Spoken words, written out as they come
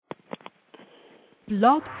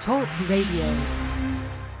Blog Talk Radio.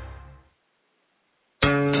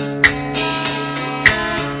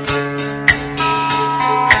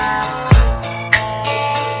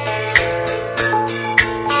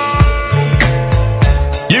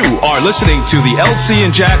 Are listening to the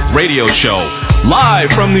LCandjack radio show,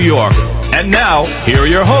 live from New York. And now, here are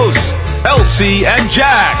your hosts,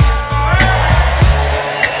 LCandjack.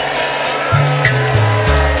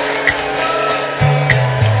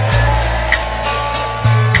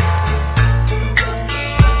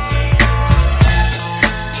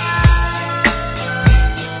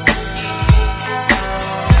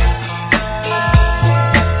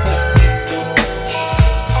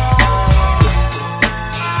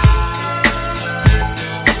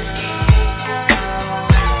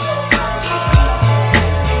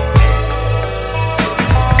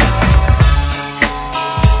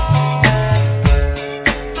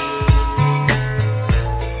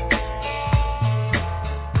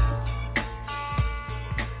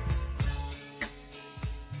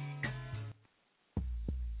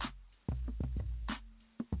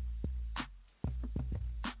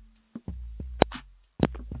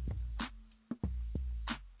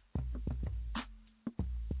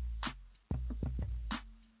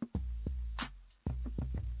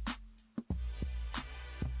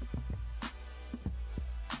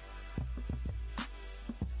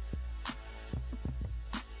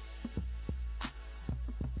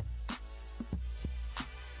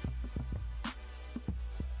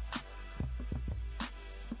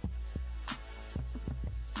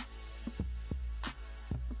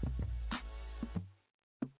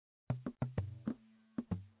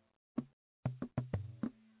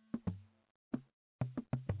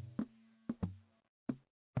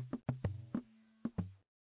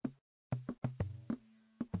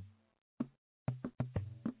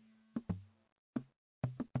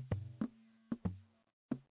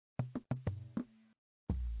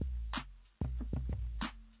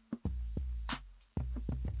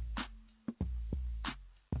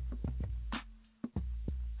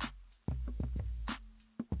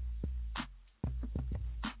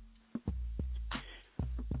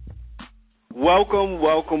 Welcome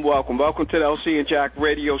to the LCandjack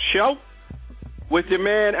radio show with your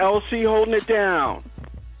man LC holding it down.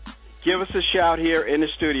 Give us a shout here in the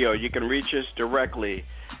studio. You can reach us directly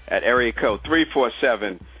at area code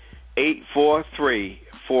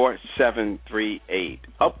 347-843-4738.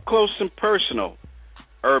 Up close and personal,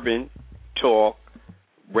 Urban Talk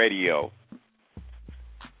Radio.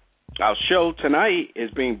 Our show tonight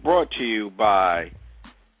is being brought to you by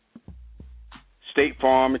State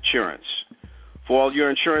Farm Insurance. For all your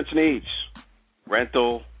insurance needs,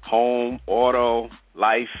 rental, home, auto,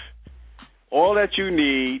 life, all that you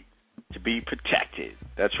need to be protected.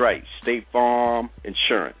 That's right, State Farm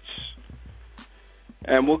Insurance.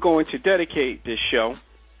 And we're going to dedicate this show,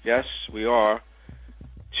 yes, we are,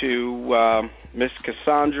 to Miss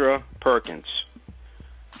Cassandra Perkins.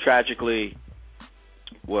 Tragically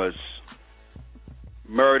was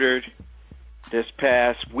murdered this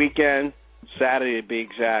past weekend, Saturday to be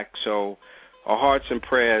exact, so our hearts and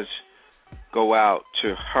prayers go out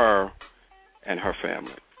to her and her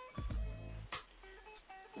family.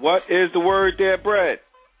 What is the word there, Brett?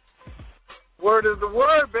 Word is the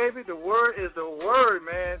word, baby. The word is the word,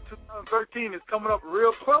 man. 2013 is coming up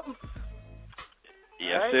real close.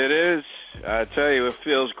 Yes, right? It is. I tell you, it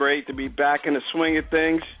feels great to be back in the swing of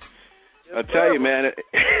things. Yes, I tell you, man.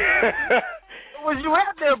 Where was you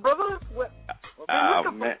at there, brother?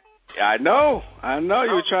 Man. I know.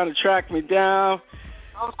 You were trying to track me down.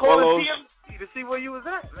 I was calling TMC to see where you was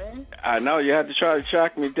at, man. I know you had to try to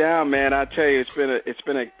track me down, man. I tell you, it's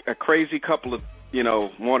been a crazy couple of,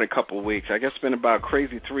 more than a couple of weeks. I guess it's been about a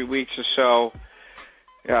crazy 3 weeks or so.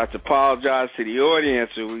 I have to apologize to the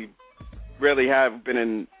audience. We really have been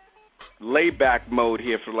in laid-back mode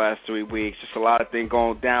here for the last 3 weeks. Just a lot of things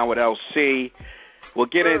going down with LC. We'll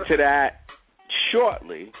get into that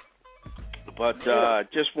shortly. But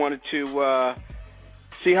just wanted to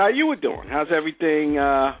see how you were doing. How's everything?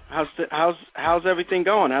 How's everything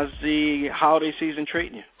going? How's the holiday season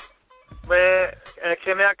treating you? Man, I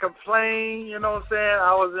cannot complain. You know what I'm saying?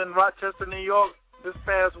 I was in Rochester, New York this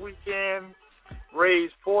past weekend.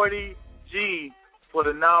 Raised $40,000 for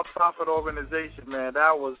the nonprofit organization. Man,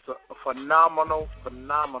 that was phenomenal.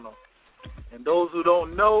 And those who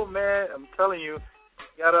don't know, man, I'm telling you,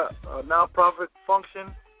 got a nonprofit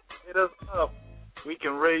function. Hit us up. We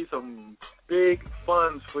can raise some big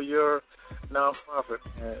funds for your nonprofit.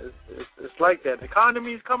 It's like that. The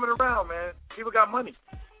economy is coming around, man. People got money.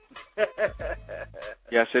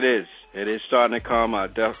 Yes, it is. It is starting to come. I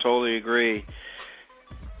totally agree.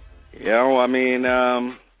 I mean,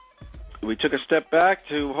 we took a step back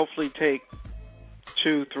to hopefully take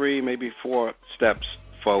 2, 3, maybe 4 steps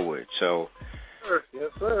forward. So,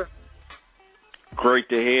 yes, sir. Great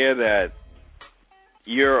to hear that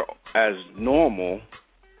you're as normal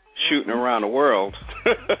shooting around the world.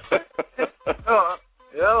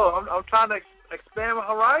 I'm trying to expand my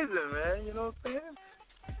horizon, man. You know what I'm saying?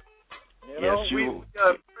 We are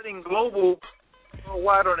spreading global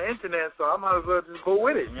wide on the internet, so I might as well just go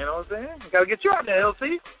with it. You know what I'm saying? Got to get you out there,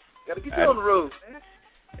 LC. Got to get you on the road, man.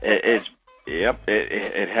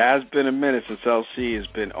 It has been a minute since LC has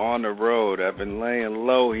been on the road. I've been laying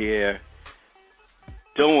low here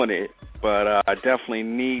doing it, but I definitely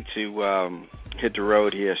need to hit the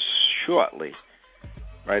road here shortly.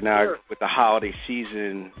 Right now, sure. With the holiday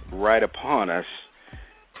season right upon us,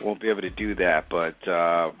 won't be able to do that. But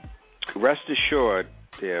rest assured,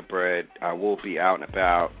 there, Brad, I will be out and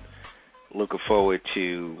about. Looking forward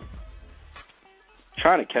to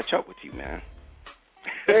trying to catch up with you, man.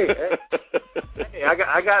 Hey,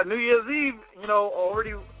 I got New Year's Eve,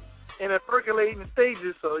 already in the percolating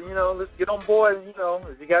stages. So, let's get on board.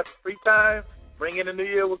 If you got free time, bring in the New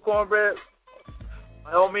Year with cornbread.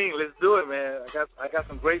 By all means, let's do it, man. I got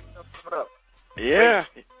some great stuff coming up. Yeah,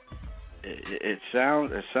 it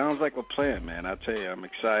sounds like a plan, man. I tell you, I'm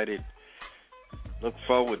excited. Look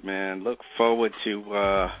forward, man. Look forward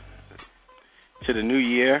to the new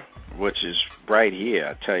year, which is right here.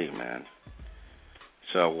 I tell you, man.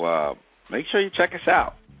 So make sure you check us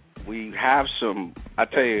out. We have some. I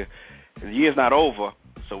tell you, the year's not over,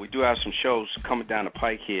 so we do have some shows coming down the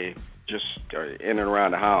pike here, just in and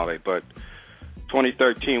around the holiday. But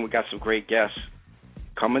 2013, we got some great guests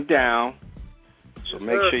coming down. So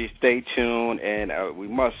make sure you stay tuned, and we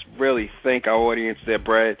must really thank our audience there,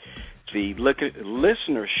 Brad. The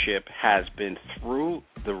listenership has been through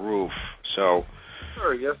the roof. So,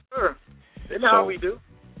 yes, sir. They know how we do.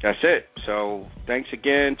 That's it. So thanks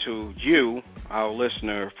again to you, our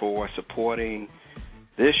listener, for supporting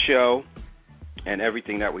this show and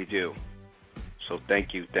everything that we do. So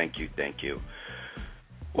thank you.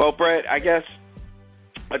 Well, Brett, I guess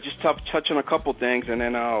I'll just touch on a couple things, and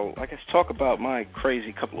then I'll, talk about my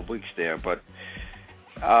crazy couple of weeks there. But,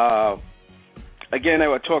 again, I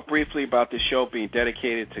will talk briefly about this show being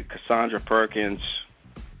dedicated to Cassandra Perkins.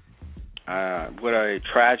 What a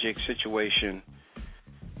tragic situation.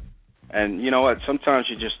 And you know what? Sometimes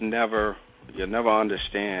you'll never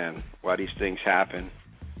understand why these things happen.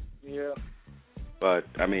 Yeah. But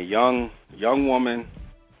I mean, young woman,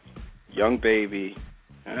 young baby,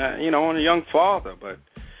 and a young father. But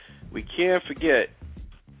we can't forget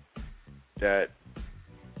that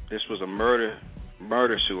this was a murder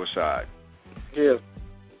suicide. Yeah.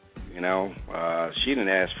 She didn't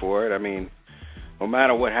ask for it. I mean, no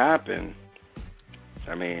matter what happened,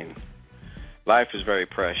 I mean, life is very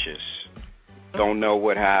precious. Don't know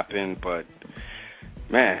what happened, but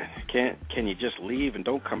man, can you just leave and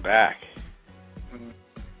don't come back?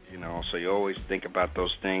 Mm-hmm. So you always think about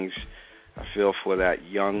those things. I feel for that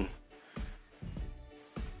young,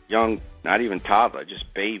 not even toddler, just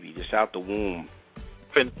baby, just out the womb.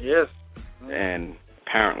 Yes. And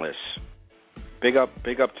parentless. Big up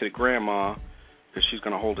to the grandma, because she's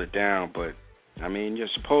gonna hold it down. But I mean, you're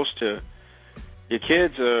supposed to. Your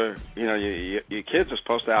kids are, your kids are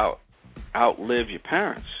supposed to outlive your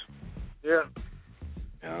parents. Yeah.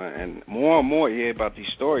 And more and more you hear about these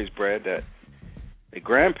stories, Brad, that the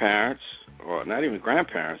grandparents, or not even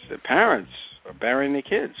grandparents, the parents are burying their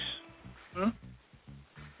kids. Mm-hmm.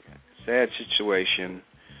 Sad situation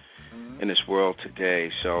in this world today.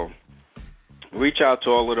 So reach out to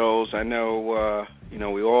all of those. I know,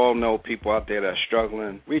 we all know people out there that are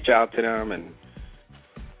struggling. Reach out to them and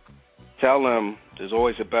tell them there's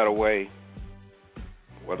always a better way.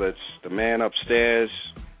 Whether it's the man upstairs,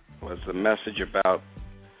 or it's the message about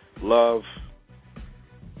love,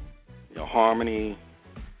 harmony,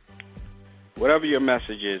 whatever your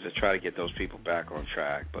message is, to try to get those people back on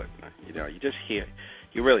track. But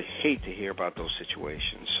you really hate to hear about those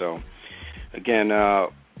situations. So again,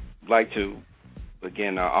 our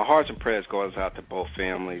hearts and prayers goes out to both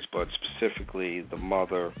families, but specifically the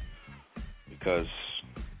mother, because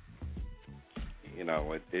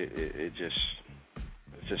it's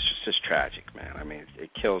just tragic, man. I mean, it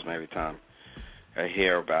kills me every time I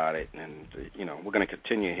hear about it, and we're going to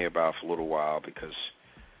continue to hear about it for a little while, because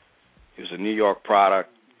it was a New York product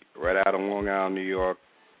right out of Long Island, New York.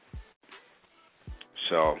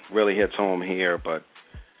 So really hits home here. But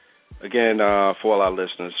again, for all our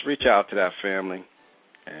listeners, reach out to that family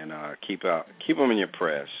and keep them in your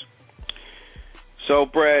prayers. So,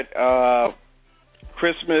 Brett,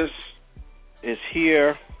 Christmas is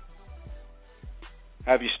here.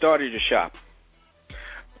 Have you started your shop?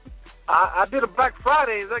 I did a Black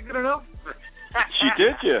Friday. Is that good enough? She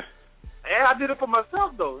did you? Yeah, I did it for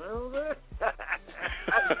myself, though. You know what I'm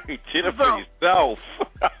saying? You did it for yourself.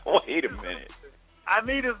 Wait a minute. I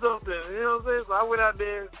needed something. You know what I'm saying? So I went out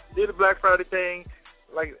there, did the Black Friday thing.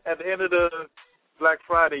 Like, at the end of the Black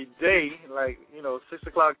Friday day, 6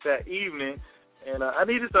 o'clock that evening, and I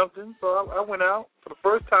needed something, so I went out for the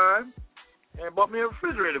first time and bought me a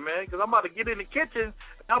refrigerator, man, because I'm about to get in the kitchen,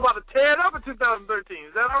 and I'm about to tear it up in 2013.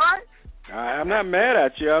 Is that all right? I'm not mad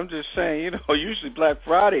at you. I'm just saying, usually Black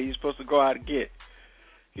Friday, you're supposed to go out and get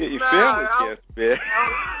your family gifts, man.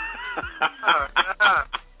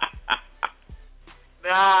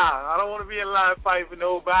 Nah, I don't want to be in line fight for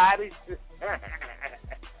nobody.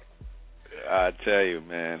 I tell you,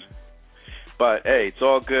 man. But, hey, it's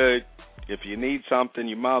all good. If you need something,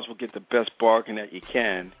 you might as well get the best bargain that you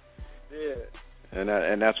can. Yeah.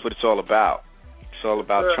 And that's what it's all about. It's all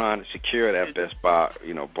about trying to secure that best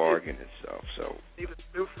bargain and stuff. So need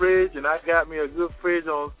a new fridge, and I got me a good fridge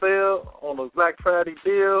on sale on a Black Friday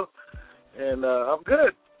deal, and I'm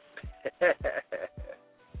good.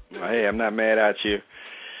 Well, hey, I'm not mad at you.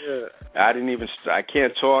 Yeah. I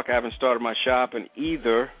can't talk. I haven't started my shopping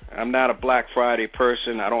either. I'm not a Black Friday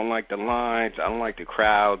person. I don't like the lines. I don't like the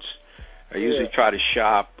crowds. I usually try to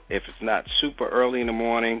shop if it's not super early in the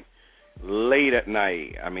morning, late at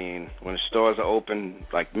night. I mean, when the stores are open,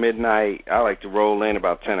 like midnight, I like to roll in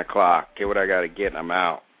about 10 o'clock, get what I got to get, and I'm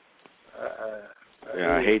out.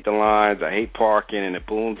 I hate the lines. I hate parking in the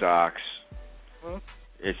boondocks. Hmm?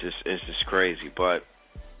 It's just crazy. But,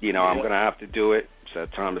 I'm going to have to do it. It's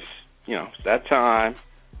that time. It's that time.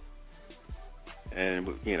 And,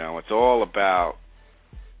 it's all about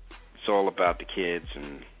the kids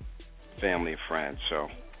and family and friends. So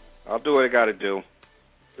I'll do what I got to do.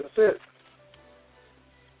 That's it.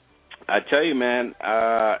 I tell you, man,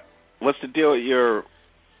 what's the deal with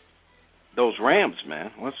those Rams,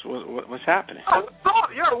 man? What's happening?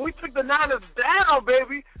 We took the Niners down,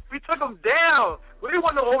 baby. We took them down. We didn't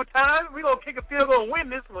want no overtime. We gonna kick a field goal and win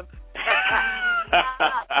this one.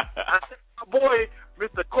 I sent my boy,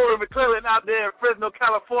 Mr. Corey McClellan, out there in Fresno,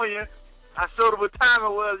 California. I showed him what time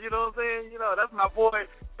it was. You know what I'm saying? That's my boy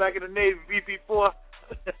back in the Navy, VP4.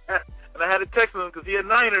 And I had to text him because he had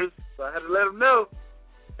Niners, so I had to let him know.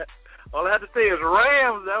 All I had to say is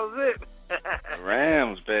Rams. That was it.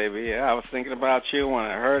 Rams, baby. Yeah, I was thinking about you when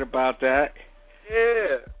I heard about that.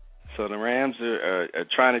 Yeah. So the Rams are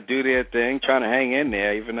trying to do their thing, trying to hang in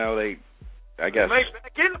there, even though they, I guess. Make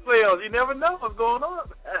back in the playoffs. You never know what's going on.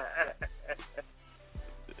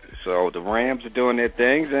 So the Rams are doing their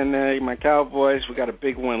things, and my Cowboys, we got a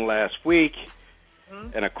big win last week.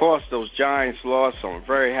 Mm-hmm. And, of course, those Giants lost, so I'm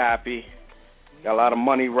very happy. Got a lot of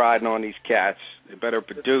money riding on these cats. They better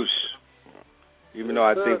produce. Even though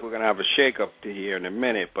I think we're going to have a shake-up here in a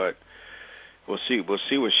minute, but we'll see. We'll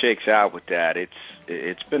see what shakes out with that.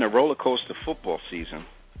 It's been a roller coaster football season.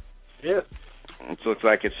 Yes. It looks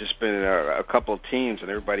like it's just been a couple of teams, and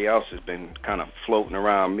everybody else has been kind of floating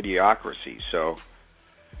around mediocrity. So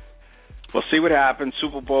we'll see what happens.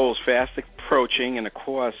 Super Bowl is fast approaching, and of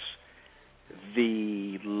course,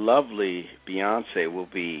 the lovely Beyonce will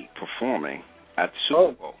be performing at the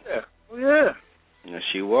Super Bowl. Yeah. Yes,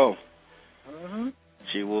 she will. Mm-hmm.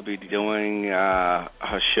 She will be doing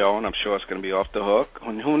her show, and I'm sure it's going to be off the hook.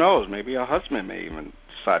 And who knows? Maybe her husband may even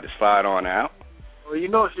decide to slide on out. Well, she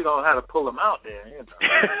don't know how to pull him out there.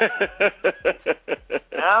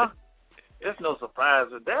 Now, there's no surprise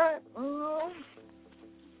with that.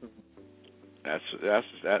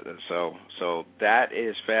 So that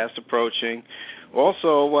is fast approaching.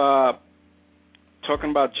 Also, talking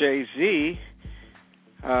about Jay-Z.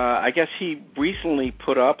 I guess he recently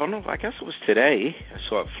put up, I guess it was today, I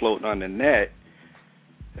saw it floating on the net,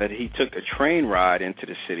 that he took a train ride into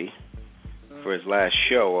the city for his last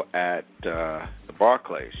show at the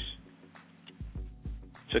Barclays.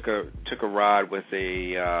 Took a ride with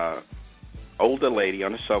a older lady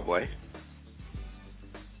on the subway,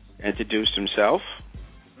 introduced himself,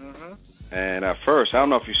 and at first, I don't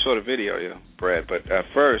know if you saw the video, Brad, but at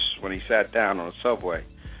first, when he sat down on the subway,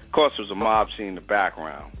 of course, there was a mob scene in the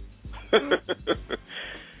background.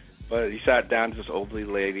 But he sat down to this elderly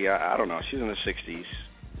lady. I don't know. She's in her 60s.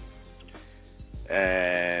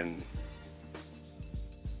 And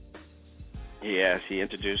he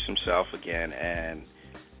introduced himself again and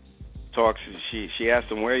talks. She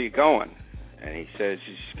asked him, "Where are you going?" And he says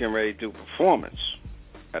she's getting ready to do a performance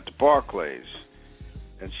at the Barclays.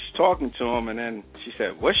 And she's talking to him, and then she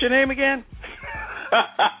said, "What's your name again?"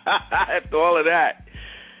 After all of that.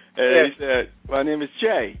 And he said, "My name is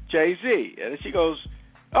Jay-Z." And she goes,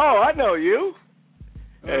 "Oh, I know you."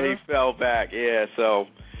 And he fell back. Yeah, so,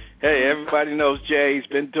 hey, everybody knows Jay.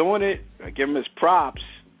 He's been doing it. I give him his props.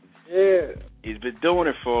 Yeah. He's been doing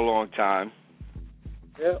it for a long time.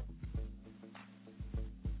 Yep.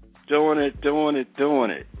 Doing it.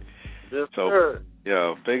 Yes, so, sir.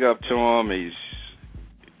 Big up to him. He's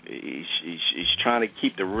trying to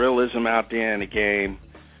keep the realism out there in the game.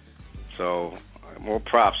 So, more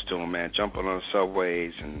props to him, man. Jumping on the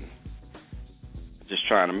subways and just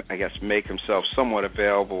trying to, I guess, make himself somewhat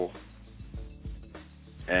available.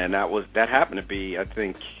 And that happened to be, I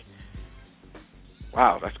think,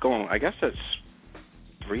 wow, that's a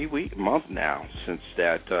 3-week month now since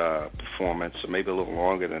that performance, so maybe a little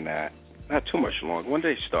longer than that. Not too much longer. When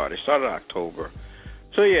did they start? They started in October.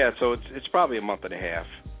 So it's probably a month and a half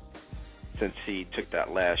since he took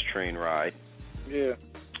that last train ride. Yeah.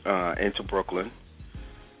 Into Brooklyn.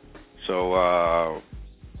 So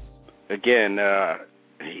again,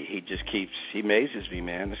 he amazes me,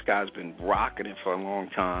 man. This guy's been rocking it for a long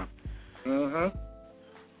time. Mhm.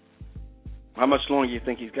 How much longer do you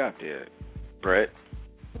think he's got there, Brett?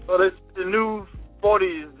 Well, it's the new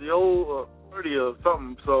 40s, the old 30 or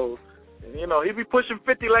something. So, he'll be pushing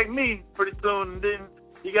 50 like me pretty soon, and then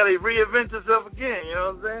he got to reinvent himself again. You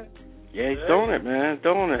know what I'm saying? Yeah, he's doing it, man.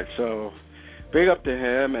 Doing it. So, big up to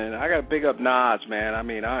him, and I got to big up Nas, man. I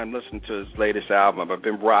mean, I'm listening to his latest album. I've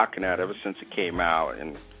been rocking that ever since it came out,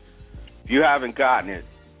 and if you haven't gotten it,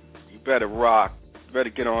 you better rock. You better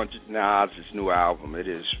get on Nas' new album. It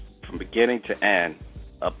is, from beginning to end,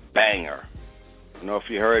 a banger. I don't know if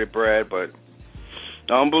you heard it, Brad, but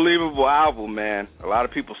unbelievable album, man. A lot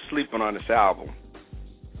of people sleeping on this album.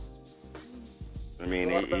 I mean,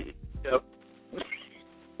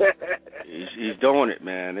 he's doing it,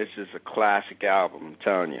 man. This is a classic album, I'm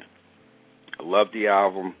telling you. I love the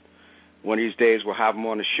album. One of these days we'll have him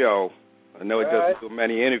on the show. I know he doesn't do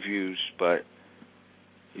many interviews, but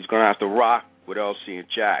he's going to have to rock with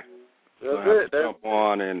LCandjack. He's going to have to jump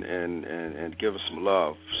on and give us some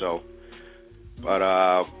love. So, but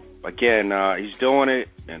again, he's doing it,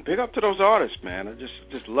 and big up to those artists, man. I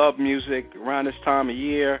just love music around this time of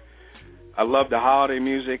year. I love the holiday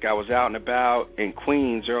music. I was out and about in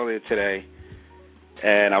Queens earlier today,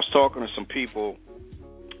 and I was talking to some people,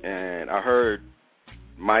 and I heard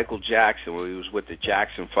Michael Jackson when he was with the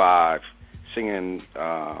Jackson 5 singing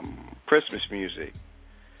Christmas music.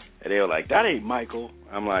 And they were like, that ain't Michael.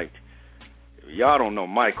 I'm like, y'all don't know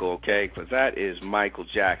Michael, okay? Because that is Michael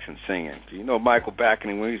Jackson singing. You know Michael back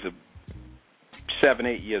when he was 7,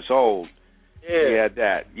 8 years old. Yeah. He had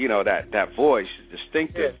that voice,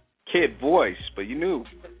 distinctive kid voice, but you know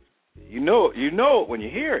it when you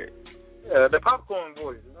hear it. Yeah, the popcorn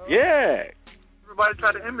voice. Yeah. Everybody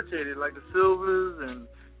tried to imitate it, like the Silvers and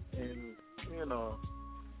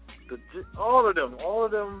all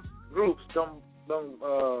of them groups,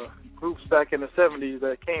 groups back in the 70s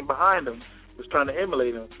that came behind him was trying to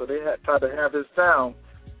emulate him. So they tried to have his sound.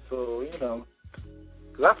 So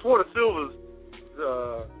cause I swore the Silvers,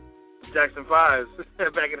 Jackson 5s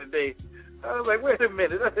back in the day. I was like, wait a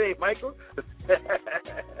minute, that ain't Michael.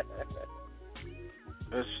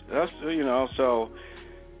 That's so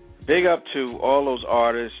big up to all those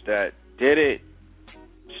artists that did it,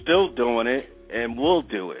 still doing it, and will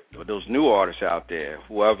do it. Those new artists out there,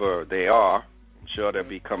 whoever they are, I'm sure they'll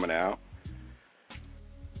be coming out.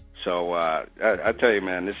 So I tell you,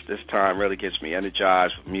 man, this time really gets me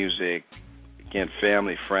energized with music, again,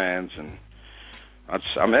 family, friends, and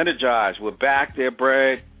I'm energized. We're back there,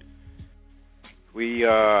 Brad. We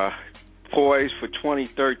poised for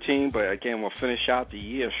 2013, but again, we'll finish out the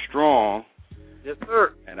year strong. Yes,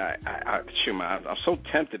 sir. And I'm so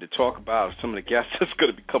tempted to talk about some of the guests that's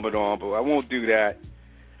going to be coming on, but I won't do that.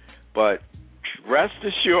 But rest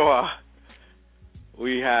assured,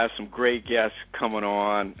 we have some great guests coming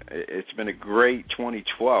on. It's been a great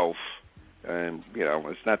 2012, and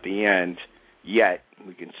it's not the end yet.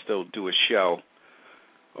 We can still do a show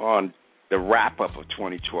on the wrap up of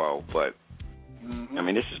 2012, but. I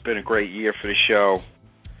mean, this has been a great year for the show,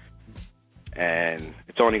 and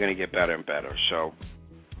it's only going to get better and better. So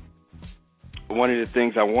one of the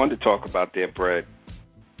things I wanted to talk about there, Brett,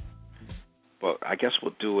 but I guess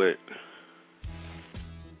we'll do it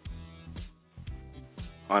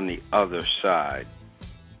on the other side.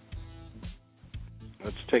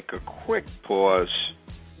 Let's take a quick pause,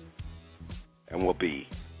 and we'll be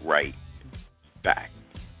right back.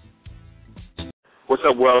 What's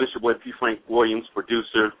up, world? It's your boy P. Frank Williams,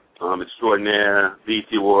 producer, extraordinaire, BET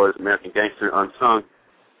Awards, American Gangster, Unsung.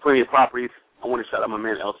 Plenty of properties. I want to shout out my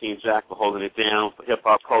man LCandjack for holding it down, for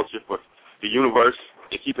hip-hop culture, for the universe,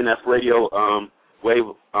 and keeping that radio wave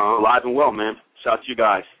alive and well, man. Shout out to you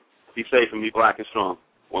guys. Be safe and be black and strong.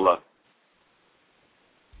 One love.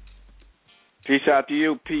 Peace out to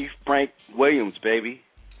you, P. Frank Williams, baby.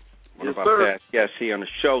 One Yes, of our sir. past guests here on the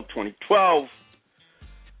show, 2012.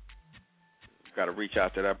 Got to reach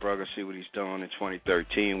out to that brother, see what he's doing in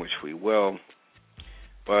 2013, which we will.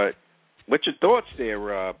 But what's your thoughts there,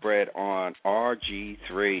 Brad, on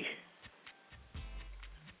RG3?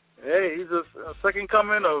 Hey, he's a second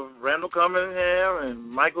coming of Randall Cunningham and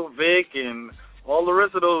Michael Vick and all the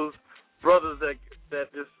rest of those brothers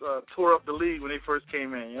that just tore up the league when they first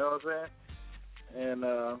came in. You know what I'm saying? And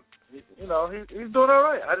he's doing all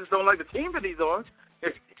right. I just don't like the team that he's on.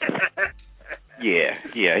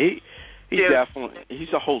 He's definitely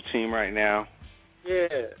a whole team right now. Yeah.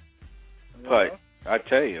 But I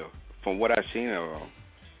tell you, from what I've seen of him,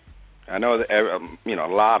 I know that a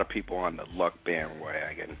lot of people on the Luck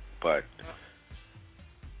bandwagon, but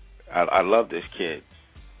I love this kid,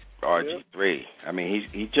 RG3. I mean,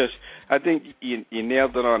 he just, I think you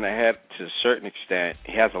nailed it on the head to a certain extent.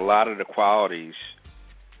 He has a lot of the qualities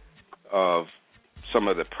of some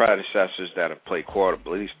of the predecessors that have played quarterback,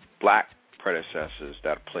 at least black predecessors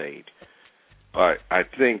that have played. But I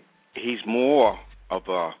think he's more of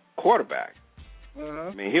a quarterback. Mm-hmm.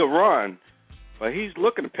 I mean, he'll run, but he's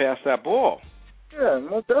looking to pass that ball. Yeah,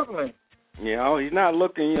 most definitely. You know, he's not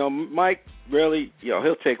looking, Mike really,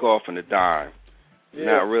 he'll take off in a dime. Yeah.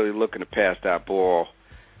 Not really looking to pass that ball.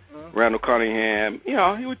 Mm-hmm. Randall Cunningham,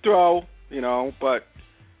 he would throw, but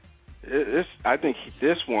I think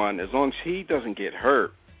this one, as long as he doesn't get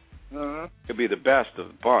hurt, he'll be the best of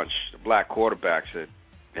the bunch, the black quarterbacks.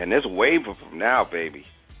 And there's a wave of them now, baby.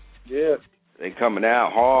 Yeah. They coming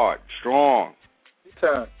out hard, strong. Big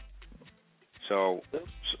time. So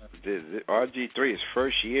the RG3 is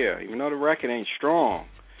first year, even though the record ain't strong.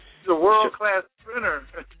 He's a world-class sprinter.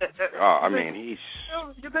 I mean,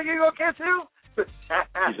 You think you're going to catch him?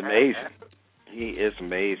 he's amazing. He is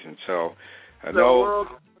amazing. So I He's know. a world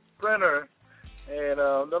sprinter. And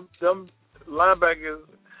them linebackers,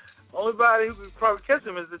 only body who could probably catch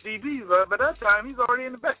him is the DBs. But by that time, he's already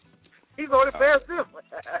in the back. He's already past him.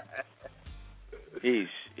 He's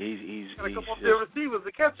gonna come up their receivers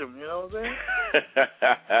to catch him. You know what I'm saying?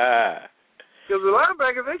 Because the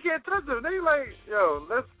linebackers, they can't touch him. They like,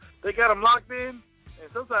 they got him locked in,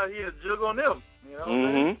 and sometimes he has a jug on them. You know what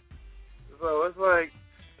I'm saying? So it's like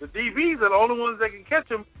the DBs are the only ones that can catch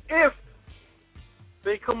him if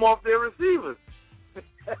they come off their receivers.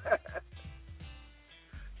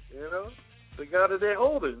 The guy that they're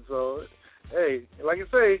holding. So, hey, like I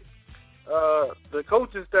say, the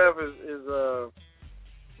coaching staff is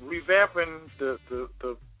revamping the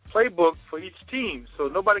playbook for each team, so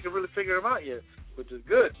nobody can really figure him out yet, which is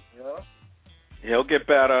good. He'll get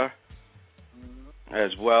better,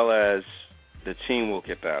 as well as the team will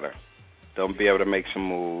get better. They'll be able to make some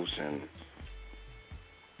moves, and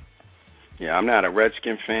I'm not a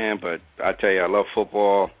Redskin fan, but I tell you, I love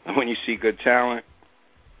football. And when you see good talent,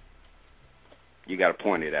 you got to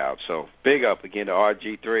point it out. So big up again to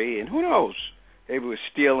RG3, and who knows, maybe we'll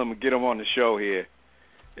steal him and get him on the show here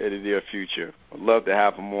in the near future. I'd love to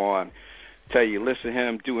have him on. Tell you, listen to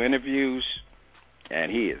him do interviews,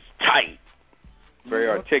 and he is tight, very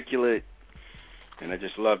articulate, and I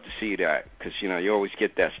just love to see that because, you always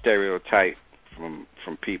get that stereotype from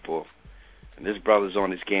people. And this brother's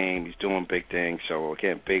on his game. He's doing big things. So,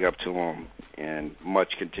 again, big up to him and much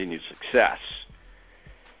continued success.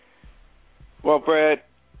 Well, Brad,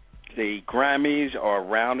 the Grammys are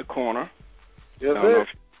around the corner. Yes,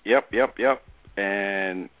 Yep.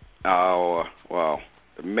 And,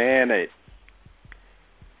 the man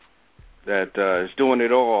that is doing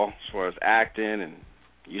it all as far as acting and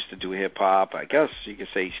used to do hip-hop, I guess you could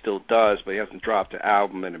say he still does, but he hasn't dropped an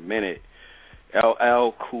album in a minute.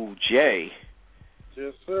 LL Cool J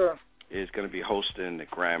yes, sir. is going to be hosting the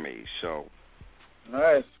Grammys. So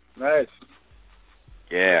nice.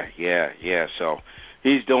 Yeah. So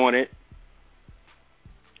he's doing it,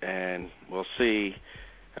 and we'll see.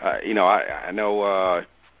 I know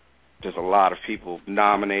there's a lot of people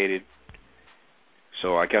nominated,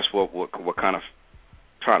 so I guess we're kind of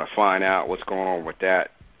trying to find out what's going on with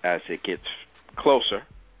that as it gets closer.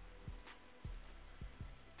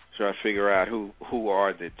 So I figure out who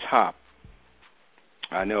are the top.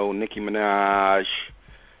 I know Nicki Minaj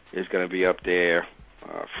is going to be up there.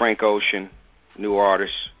 Frank Ocean, new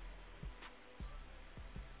artist.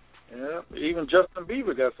 Yeah, even Justin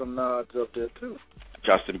Bieber got some nods up there too.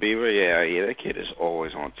 Justin Bieber, yeah, that kid is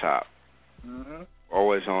always on top.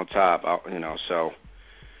 Always on top,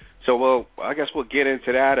 So well, I guess we'll get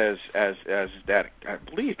into that as that. I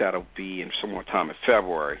believe that'll be in somewhere time in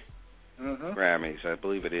February. Grammys, I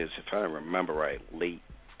believe it is, if I remember right, late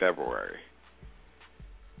February.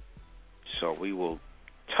 So we will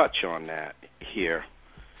touch on that here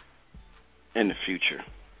in the future.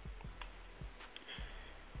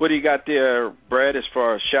 What do you got there, Brad, as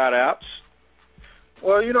far as shout-outs?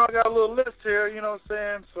 Well, I got a little list here, you know what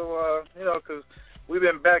I'm saying? So, because we've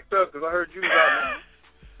been backed up, because I heard you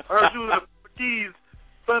was in the keys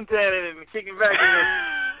suntanning and kicking back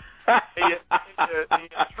in your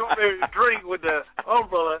strawberry drink with the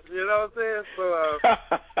umbrella, you know what I'm saying? So,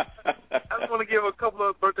 I just want to give a couple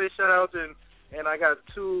of birthday shout-outs, and I got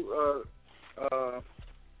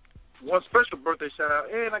one special birthday shout-out,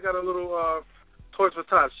 and I got a little Toys for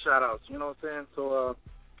Tots shout-outs, you know what I'm saying? So,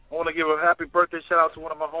 I want to give a happy birthday shout-out to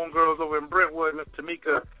one of my homegirls over in Brentwood, Miss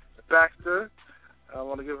Tamika Baxter. I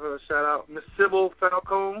want to give her a shout-out. Miss Sybil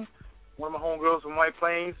Falcone, one of my homegirls from White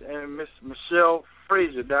Plains, and Miss Michelle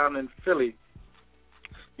Frazier down in Philly.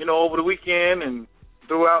 Over the weekend and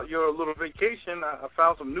throughout your little vacation, I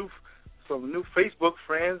found some new Facebook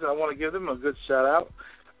friends. I want to give them a good shout-out.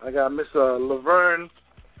 I got Miss Laverne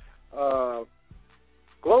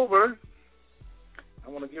Glover. I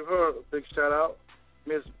want to give her a big shout-out.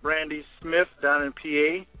 Miss Brandy Smith down in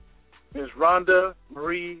PA. Miss Rhonda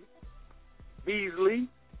Marie Beasley.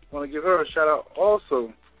 I want to give her a shout-out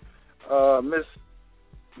also. Miss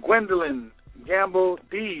Gwendolyn Gamble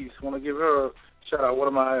Dees. I want to give her a shout-out, one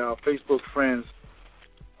of my Facebook friends.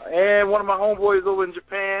 And one of my homeboys over in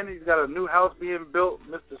Japan, he's got a new house being built.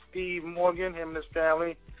 Mr. Steve Morgan, him and his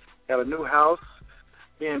family, got a new house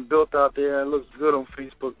being built out there. It looks good on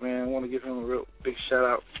Facebook, man. I want to give him a real big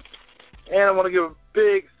shout-out. And I want to give a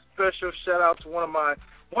big special shout-out to one of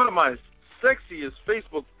my sexiest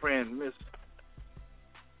Facebook friends, Miss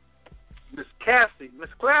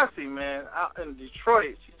Classy, man, out in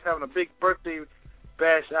Detroit. She's having a big birthday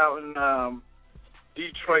bash out in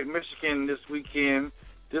Detroit, Michigan this weekend,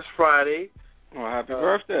 this Friday. Well, happy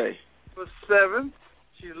birthday. For 7th.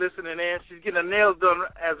 She's listening in. She's getting her nails done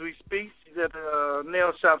as we speak. She's at the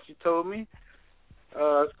nail shop, she told me.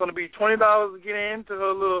 It's going to be $20 to get into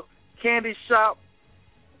her little candy shop.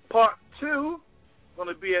 Part 2 is going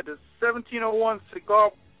to be at the 1701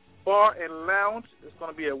 Cigar Bar and Lounge. It's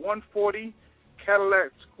going to be at 140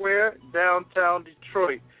 Cadillac Square, downtown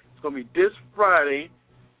Detroit. It's going to be this Friday,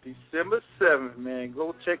 December 7th, man.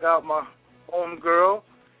 Go check out my homegirl,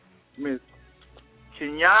 Miss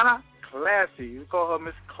Kenyana Classy. We call her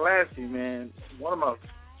Miss Classy, man. One of my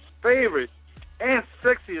favorite and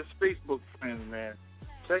sexiest Facebook friends, man.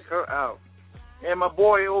 Check her out. And my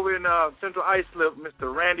boy over in Central Islip,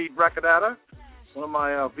 Mr. Randy Bracadata, one of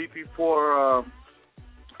my VP4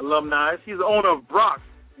 alumni. He's the owner of Brock's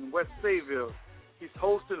in West Sayville. He's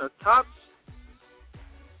hosting a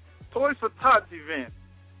Toys for Tots event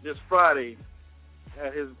this Friday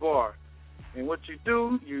at his bar. And what you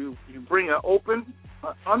do, you bring an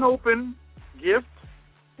unopened gift,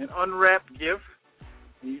 an unwrapped gift,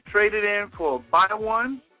 and you trade it in for a buy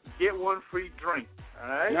one, get one free drink. All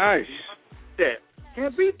right? Nice.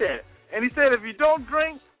 Can't beat that. And he said if you don't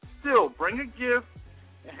drink, still bring a gift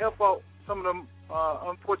and help out some of them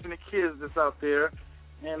unfortunate kids that's out there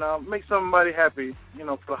and make somebody happy,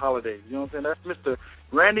 for the holidays. You know what I'm saying? That's Mr.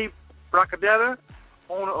 Randy Bracadetta,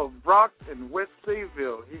 owner of Brock in West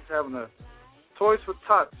Sayville. He's having a Toys for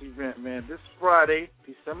Tots event, man, this Friday,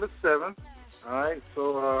 December 7th. All right?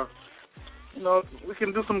 So, we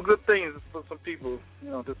can do some good things for some people.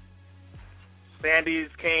 This Sandy's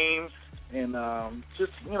came and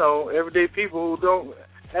just, everyday people who don't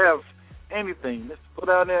have anything. Just put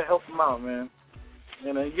out there and help them out, man.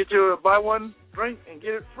 And you get your buy one drink and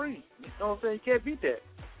get it free. You know what I'm saying? You can't beat that.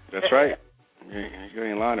 That's right. You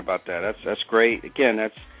ain't lying about that. That's great. Again,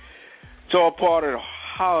 it's all part of the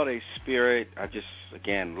holiday spirit. I just,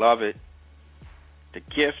 again, love it. The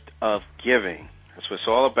gift of giving. That's what it's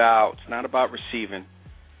all about. It's not about receiving.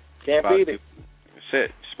 Can't beat it. That's it.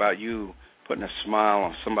 It's about you putting a smile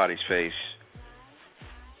on somebody's face.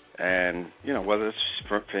 And, whether it's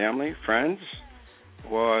for family, friends,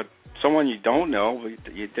 or someone you don't know,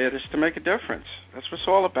 you did this to make a difference. That's what it's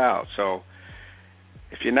all about. So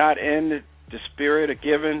if you're not in the spirit of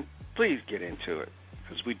giving, please get into it,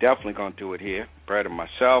 because we definitely going to do it here. Brad and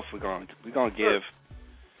myself, we're going to give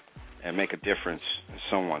and make a difference in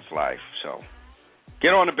someone's life. So get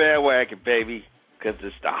on the bandwagon, baby, because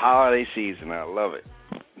it's the holiday season. I love it.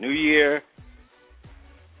 New Year,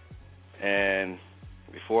 and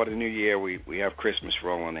before the New Year, we have Christmas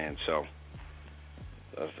rolling in. So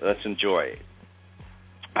let's enjoy it.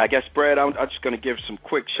 I guess, Brad, I'm just going to give some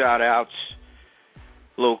quick shout-outs,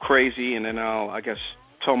 a little crazy, and then I'll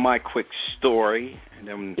tell my quick story. And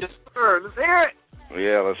then, yes, sir. Let's hear it.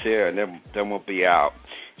 Yeah, let's hear it, and then we'll be out.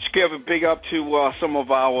 Just give a big up to some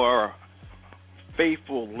of our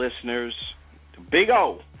faithful listeners, Big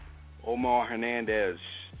O, Omar Hernandez,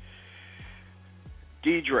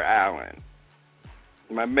 Deidre Allen,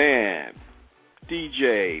 my man,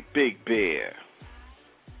 DJ Big Bear,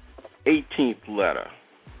 18th Letter,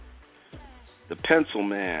 the Pencil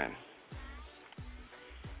Man,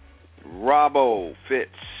 Robbo Fitz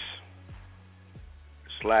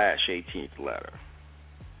 / 18th Letter,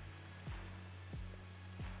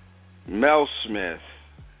 Mel Smith,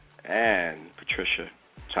 and Patricia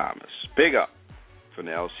Thomas. Big up from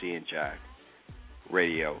the LC and Jack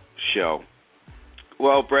radio show.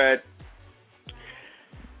 Well, Brad,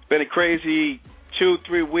 been a crazy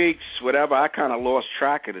 2-3 weeks, whatever. I kind of lost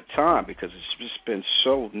track of the time because it's just been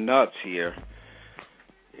so nuts here.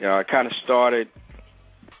 You know, I kind of started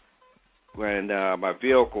when my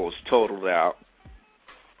vehicle was totaled out.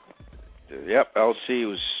 Yep, LC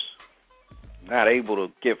was not able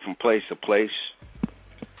to get from place to place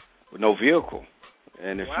with no vehicle.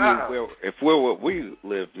 And if we're where we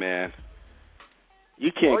live, man,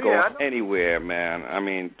 you can't go anywhere, man. I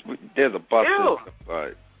mean, there's a bus system,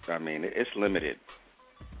 but I mean, it's limited.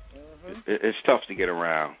 It's tough to get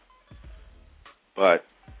around. But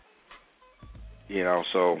I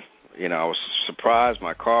was surprised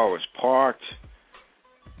my car was parked,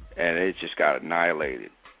 and it just got annihilated.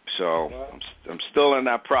 So I'm still in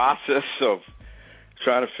that process of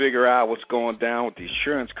trying to figure out what's going down with the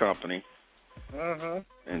insurance company.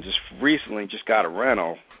 And just recently just got a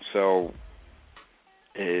rental. So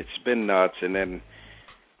it's been nuts. And then,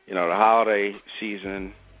 the holiday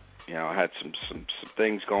season, I had some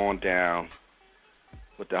things going down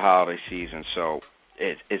with the holiday season. So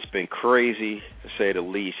it's been crazy, to say the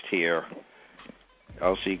least here.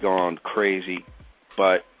 LC going crazy.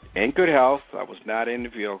 But in good health. I was not in the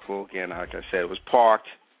vehicle. Again, like I said, it was parked.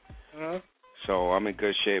 So I'm in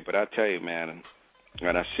good shape. But I tell you, man,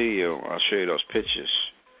 when I see you, I'll show you those pictures.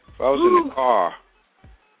 If I was in the car,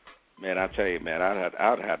 man, I tell you, man,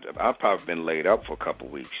 I'd probably been laid up for a couple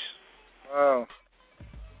of weeks. Wow.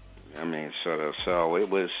 I mean, so it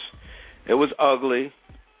was ugly.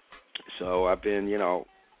 So I've been,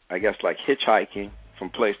 I guess like hitchhiking from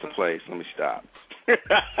place to place. Let me stop.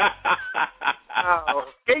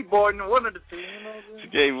 Skateboarding, one of the two, you know what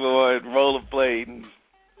I'm saying? Skateboard, rollerblading.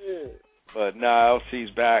 Yeah. But now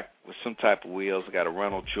LC's back with some type of wheels. I got a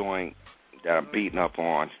rental joint that I'm beating up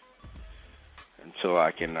on until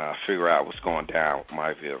I can figure out what's going down with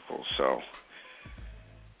my vehicle. So,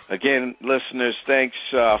 again, listeners, thanks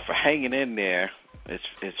for hanging in there.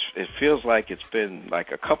 It feels like it's been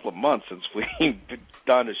like a couple of months since we've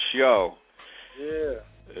done a show. Yeah.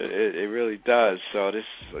 It really does. So this,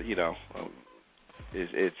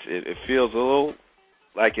 it feels a little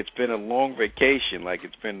like it's been a long vacation, like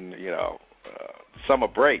it's been, summer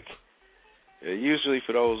break. Usually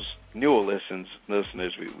for those newer listeners,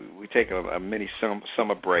 we take a mini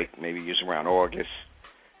summer break, maybe usually around August,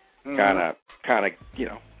 kind of,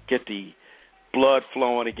 get the blood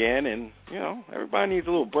flowing again, and everybody needs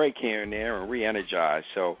a little break here and there and re-energize.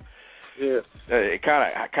 So it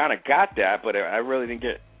kind of got that, but I really didn't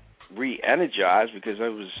get re-energized because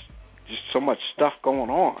there was just so much stuff going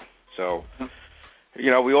on. So,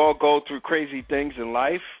 we all go through crazy things in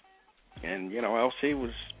life, and LC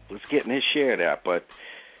was getting his share of that. But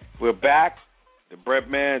we're back. The bread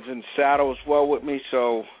man's in the saddle as well with me,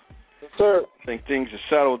 so. Yes, sir. I think things are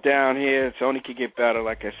settled down here. It's only could get better.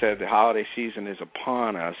 Like I said, the holiday season is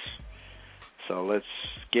upon us. So let's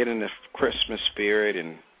get in the Christmas spirit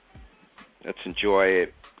and let's enjoy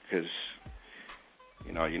it because,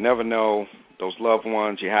 you never know. Those loved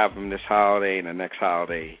ones, you have them this holiday and the next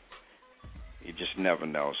holiday, you just never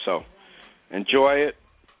know. So enjoy it.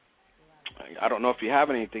 I don't know if you have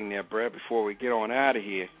anything there, Brett, before we get on out of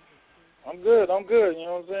here. I'm good. You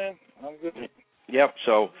know what I'm saying? I'm good. Yep.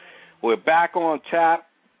 So we're back on tap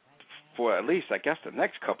for at least, I guess, the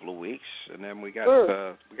next couple of weeks, and then we got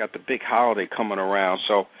the big holiday coming around.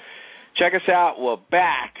 So check us out. We're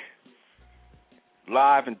back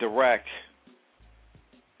live and direct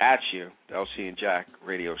at you, the LC and Jack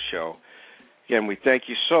radio show. Again, we thank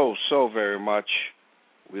you so very much.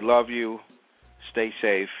 We love you. Stay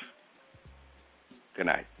safe. Good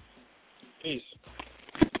night. Peace.